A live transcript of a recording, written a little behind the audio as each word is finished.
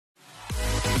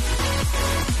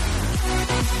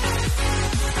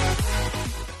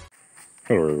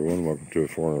Hello everyone, welcome to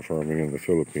Foreigner Farming in the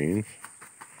Philippines.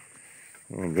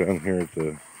 I'm down here at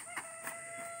the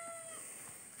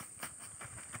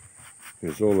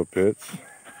Azolla pits.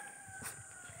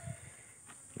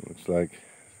 It looks like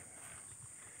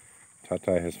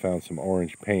Tata has found some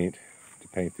orange paint to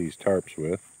paint these tarps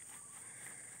with,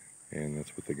 and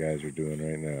that's what the guys are doing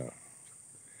right now.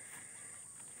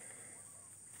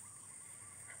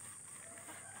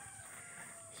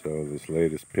 So this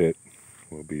latest pit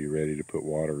will be ready to put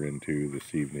water into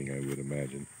this evening, I would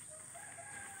imagine.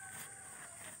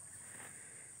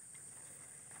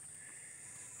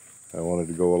 I wanted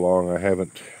to go along. I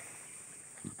haven't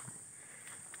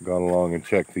gone along and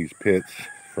checked these pits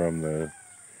from the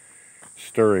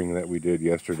stirring that we did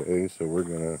yesterday, so we're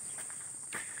gonna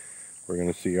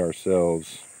see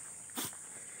ourselves.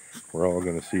 We're all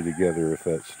gonna see together if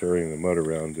that stirring the mud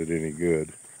around did any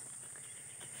good.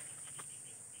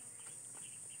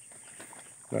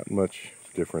 Not much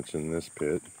difference in this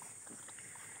pit.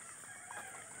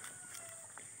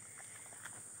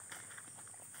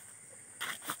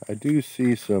 I do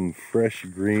see some fresh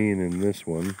green in this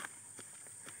one.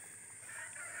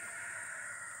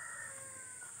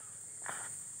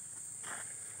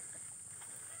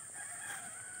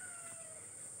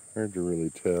 Hard to really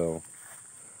tell.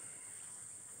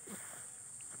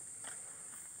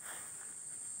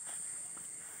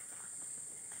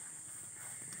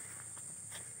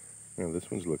 Now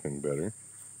this one's looking better.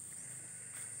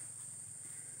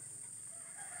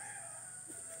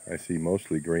 I see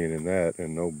mostly green in that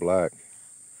and no black.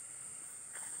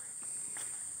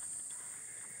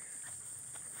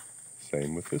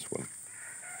 Same with this one.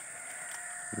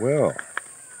 Well,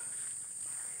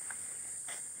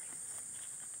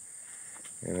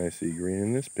 and I see green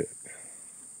in this pit.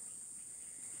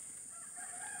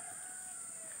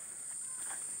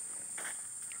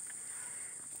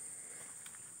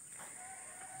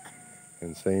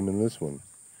 And same in this one.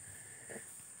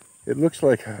 It looks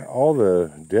like all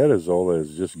the dead Azolla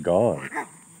is just gone.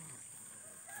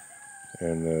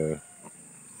 And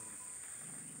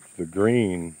the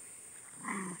green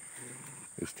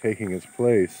is taking its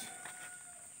place.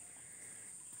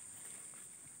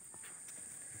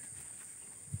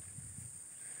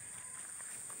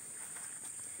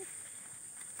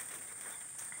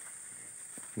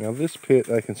 Now this pit,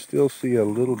 I can still see a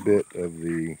little bit of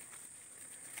the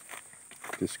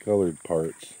discolored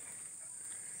parts,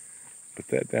 but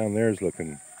that down there is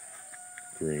looking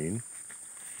green.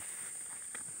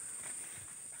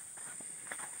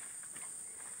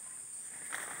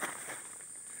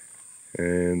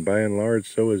 And by and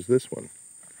large, so is this one.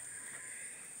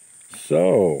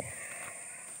 So,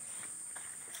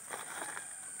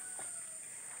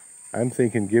 I'm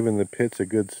thinking giving the pits a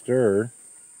good stir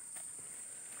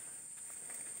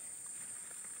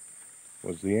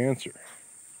was the answer.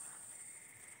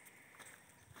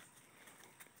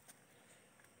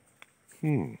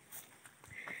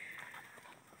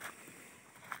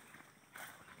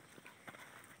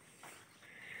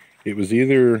 It was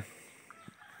either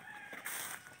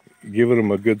giving them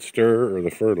a good stir or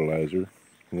the fertilizer,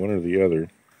 one or the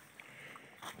other.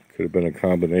 Could have been a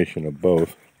combination of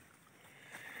both.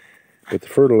 But the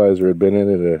fertilizer had been in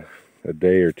it a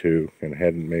day or two and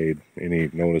hadn't made any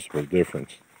noticeable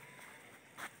difference.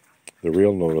 The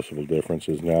real noticeable difference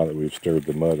is now that we've stirred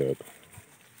the mud up.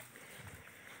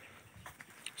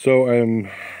 So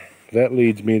that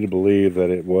leads me to believe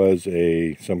that it was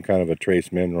some kind of a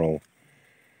trace mineral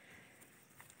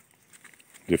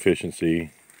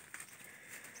deficiency,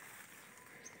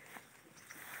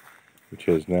 which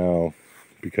has now,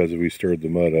 because we stirred the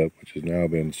mud up, which has now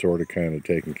been sort of kind of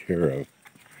taken care of.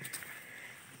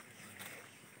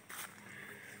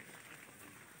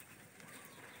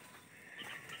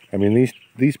 I mean,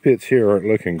 these pits here aren't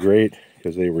looking great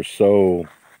because they were so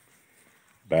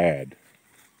bad.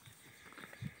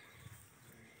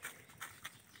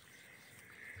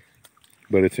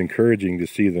 But it's encouraging to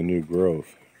see the new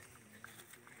growth.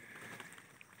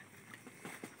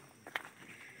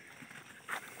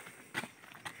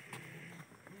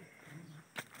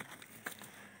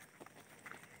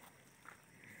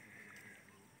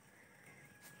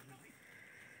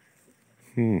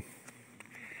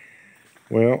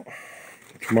 Well,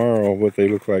 tomorrow, what they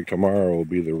look like tomorrow will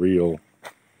be the real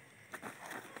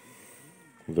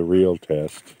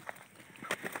test.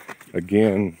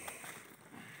 Again,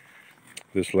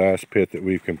 this last pit that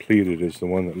we've completed is the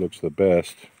one that looks the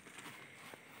best.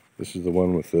 This is the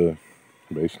one with the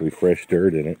basically fresh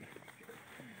dirt in it.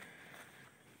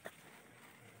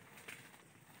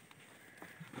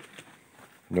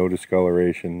 No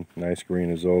discoloration, nice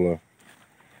green Azolla.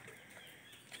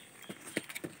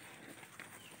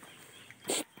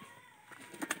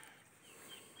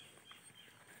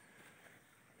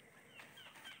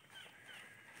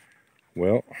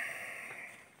 Well,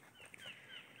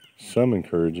 some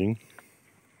encouraging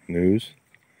news.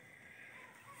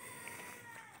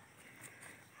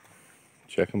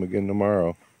 Check them again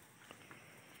tomorrow.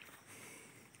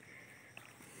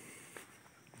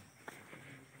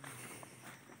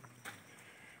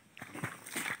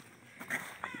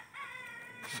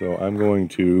 So I'm going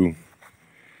to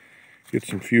get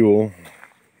some fuel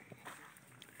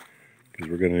because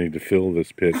we're going to need to fill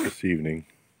this pit this evening.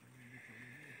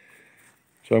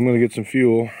 So I'm going to get some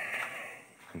fuel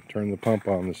and turn the pump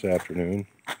on this afternoon.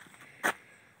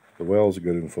 The well's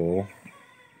good and full.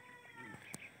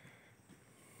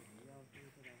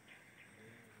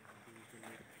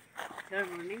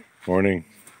 Good morning. Morning.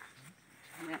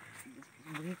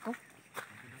 Buhiko.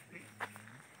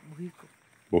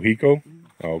 Bohico?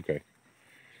 Oh, okay.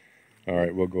 All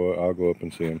right, I'll go up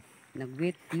and see him.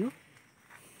 Nag-wait you?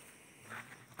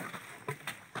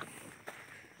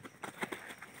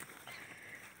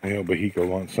 Yeah, Bohico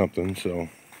wants something, so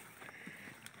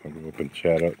I'll go up and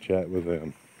chat with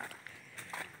them.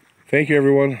 Thank you,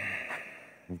 everyone.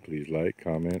 Please like,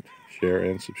 comment, share,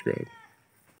 and subscribe.